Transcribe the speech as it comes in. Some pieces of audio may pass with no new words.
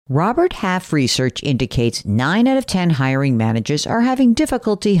Robert Half research indicates 9 out of 10 hiring managers are having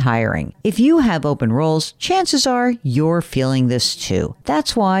difficulty hiring. If you have open roles, chances are you're feeling this too.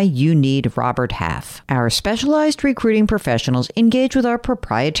 That's why you need Robert Half. Our specialized recruiting professionals engage with our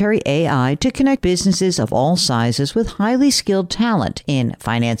proprietary AI to connect businesses of all sizes with highly skilled talent in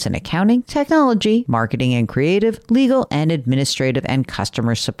finance and accounting, technology, marketing and creative, legal and administrative, and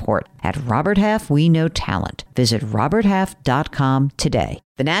customer support. At Robert Half, we know talent. Visit roberthalf.com today.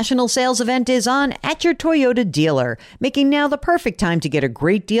 The national sales event is on at your Toyota dealer, making now the perfect time to get a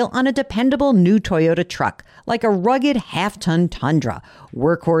great deal on a dependable new Toyota truck, like a rugged half-ton Tundra.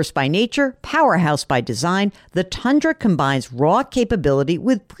 Workhorse by nature, powerhouse by design, the Tundra combines raw capability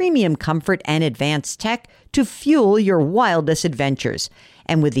with premium comfort and advanced tech to fuel your wildest adventures.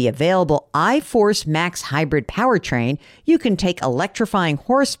 And with the available iForce Max hybrid powertrain, you can take electrifying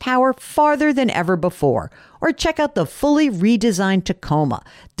horsepower farther than ever before. Or check out the fully redesigned Tacoma,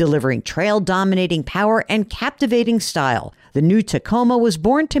 delivering trail-dominating power and captivating style. The new Tacoma was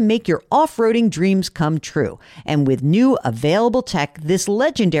born to make your off-roading dreams come true. And with new available tech, this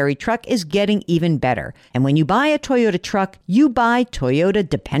legendary truck is getting even better. And when you buy a Toyota truck, you buy Toyota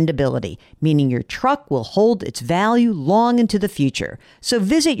dependability, meaning your truck will hold its value long into the future. So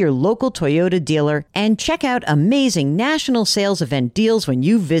visit your local Toyota dealer and check out amazing national sales event deals when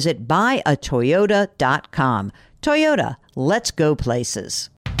you visit buyatoyota.com. Toyota, let's go places.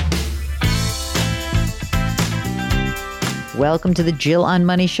 Welcome to the Jill on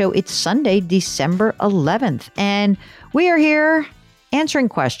Money Show. It's Sunday, December 11th, and we are here answering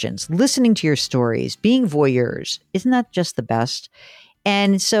questions, listening to your stories, being voyeurs. Isn't that just the best?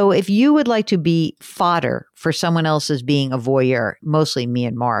 And so if you would like to be fodder for someone else's being a voyeur, mostly me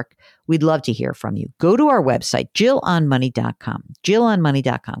and Mark, we'd love to hear from you. Go to our website, jillonmoney.com,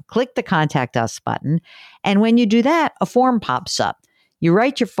 jillonmoney.com. Click the Contact Us button. And when you do that, a form pops up. You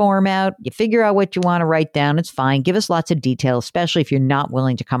write your form out, you figure out what you want to write down. It's fine. Give us lots of detail, especially if you're not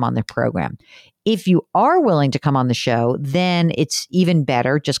willing to come on the program. If you are willing to come on the show, then it's even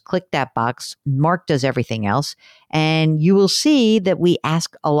better. Just click that box. Mark does everything else. And you will see that we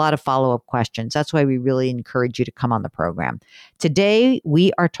ask a lot of follow-up questions. That's why we really encourage you to come on the program. Today,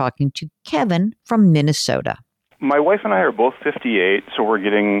 we are talking to Kevin from Minnesota. My wife and I are both 58, so we're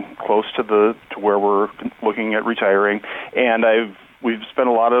getting close to where we're looking at retiring. And we've spent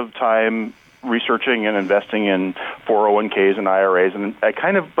a lot of time researching and investing in 401ks and IRAs, and I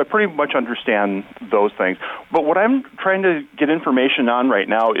pretty much understand those things. But what I'm trying to get information on right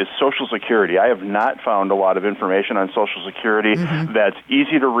now is Social Security. I have not found a lot of information on Social Security that's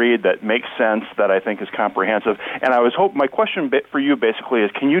easy to read, that makes sense, that I think is comprehensive. And my question for you basically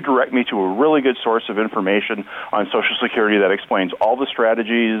is, can you direct me to a really good source of information on Social Security that explains all the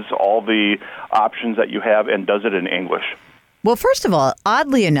strategies, all the options that you have, and does it in English? Well, first of all,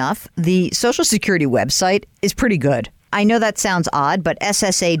 oddly enough, the Social Security website is pretty good. I know that sounds odd, but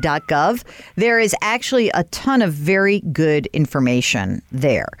SSA.gov, there is actually a ton of very good information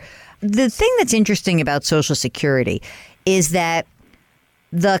there. The thing that's interesting about Social Security is that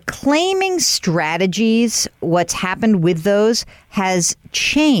the claiming strategies, what's happened with those, has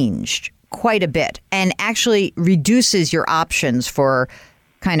changed quite a bit and actually reduces your options for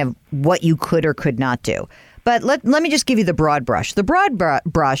kind of what you could or could not do. But let me just give you the broad brush. The broad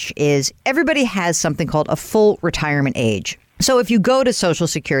brush is everybody has something called a full retirement age. So if you go to Social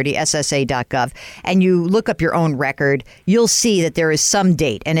Security, SSA.gov, and you look up your own record, you'll see that there is some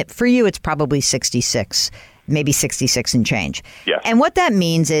date. And for you, it's probably 66, maybe 66 and change. Yes. And what that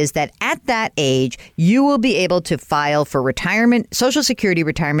means is that at that age, you will be able to file for retirement, Social Security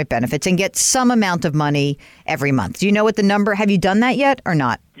retirement benefits, and get some amount of money every month. Do you know what the number? Have you done that yet or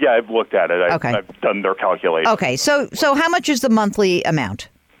not? Yeah, I've looked at it. Okay. I've done their calculations. Okay. So how much is the monthly amount?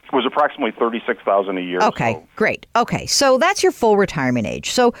 It was approximately $36,000 a year. Okay, so. Great. Okay, so that's your full retirement age.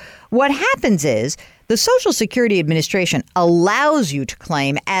 So what happens is the Social Security Administration allows you to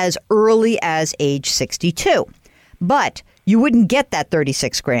claim as early as age 62, but you wouldn't get that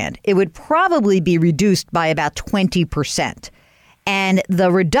 $36,000. It would probably be reduced by about 20%. And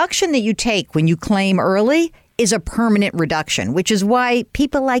the reduction that you take when you claim early is a permanent reduction, which is why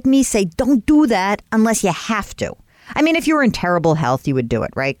people like me say don't do that unless you have to. I mean, if you were in terrible health, you would do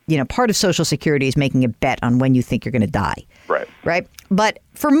it, right? You know, part of Social Security is making a bet on when you think you're going to die. Right. Right. But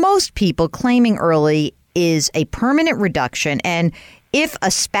for most people, claiming early is a permanent reduction. And if a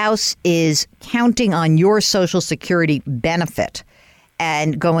spouse is counting on your Social Security benefit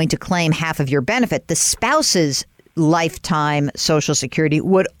and going to claim half of your benefit, the spouse's lifetime Social Security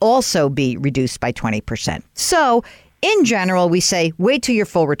would also be reduced by 20%. So in general, we say wait till your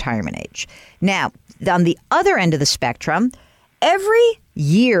full retirement age. Now, on the other end of the spectrum, every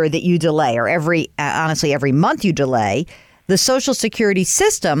year that you delay, or honestly, every month you delay, the Social Security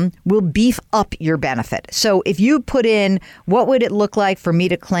system will beef up your benefit. So if you put in, what would it look like for me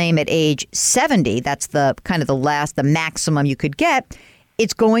to claim at age 70? That's the maximum you could get.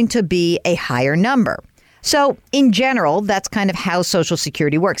 It's going to be a higher number. So in general, that's kind of how Social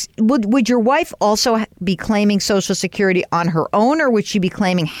Security works. Would your wife also be claiming Social Security on her own, or would she be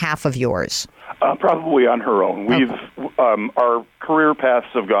claiming half of yours? Probably on her own. Our career paths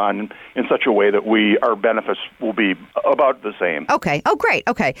have gone in such a way that our benefits will be about the same. Okay. Oh, great.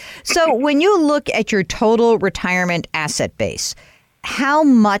 Okay. So when you look at your total retirement asset base, how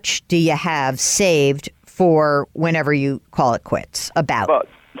much do you have saved for whenever you call it quits? About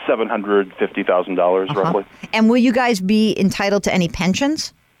 $750,000 roughly. And will you guys be entitled to any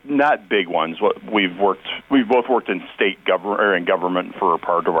pensions? Not big ones. We've both worked in state government for a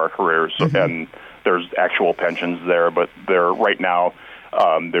part of our careers, and there's actual pensions there. But right now,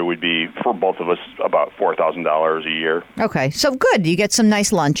 there would be for both of us about $4,000 a year. Okay, so good. You get some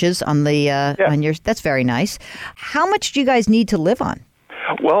nice lunches on the on your. That's very nice. How much do you guys need to live on?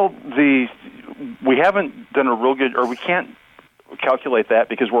 Well, we haven't done a real good, or we can't calculate that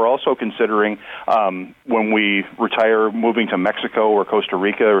because we're also considering when we retire moving to Mexico or Costa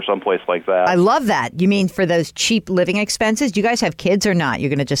Rica or someplace like that. I love that. You mean for those cheap living expenses? Do you guys have kids or not? You're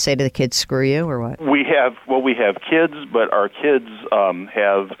going to just say to the kids, screw you, or what? We have kids, but our kids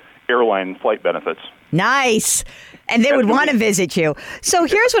have airline flight benefits. Nice. And they would want to visit you. So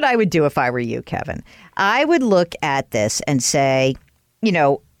here's what I would do if I were you, Kevin. I would look at this and say,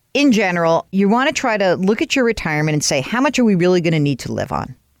 in general, you want to try to look at your retirement and say, how much are we really going to need to live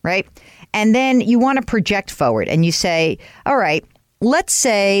on, right? And then you want to project forward and you say, all right, let's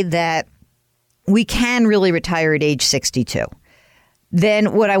say that we can really retire at age 62.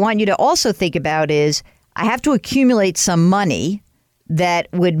 Then what I want you to also think about is I have to accumulate some money that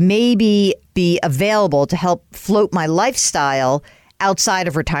would maybe be available to help float my lifestyle outside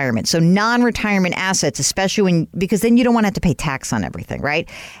of retirement. So non-retirement assets, especially because then you don't want to have to pay tax on everything, right?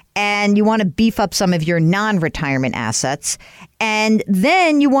 And you want to beef up some of your non-retirement assets. And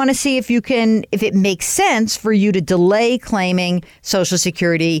then you want to see if it makes sense for you to delay claiming Social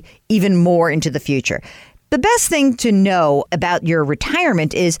Security even more into the future. The best thing to know about your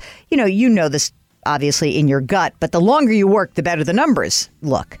retirement is, you know this obviously in your gut, but the longer you work, the better the numbers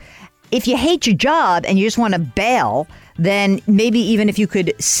look. If you hate your job and you just want to bail, then maybe even if you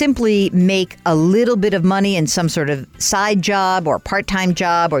could simply make a little bit of money in some sort of side job or part-time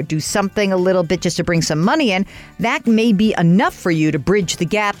job or do something a little bit just to bring some money in, that may be enough for you to bridge the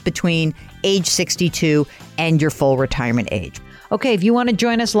gap between age 62 and your full retirement age. Okay, if you want to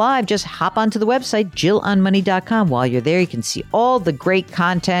join us live, just hop onto the website, JillOnMoney.com. While you're there, you can see all the great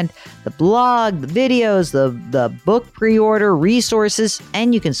content, the blog, the videos, the book pre-order, resources,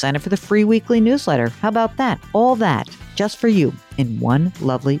 and you can sign up for the free weekly newsletter. How about that? All that just for you in one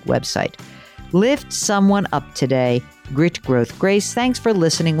lovely website. Lift someone up today. Grit, growth, grace. Thanks for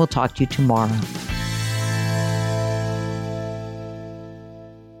listening. We'll talk to you tomorrow.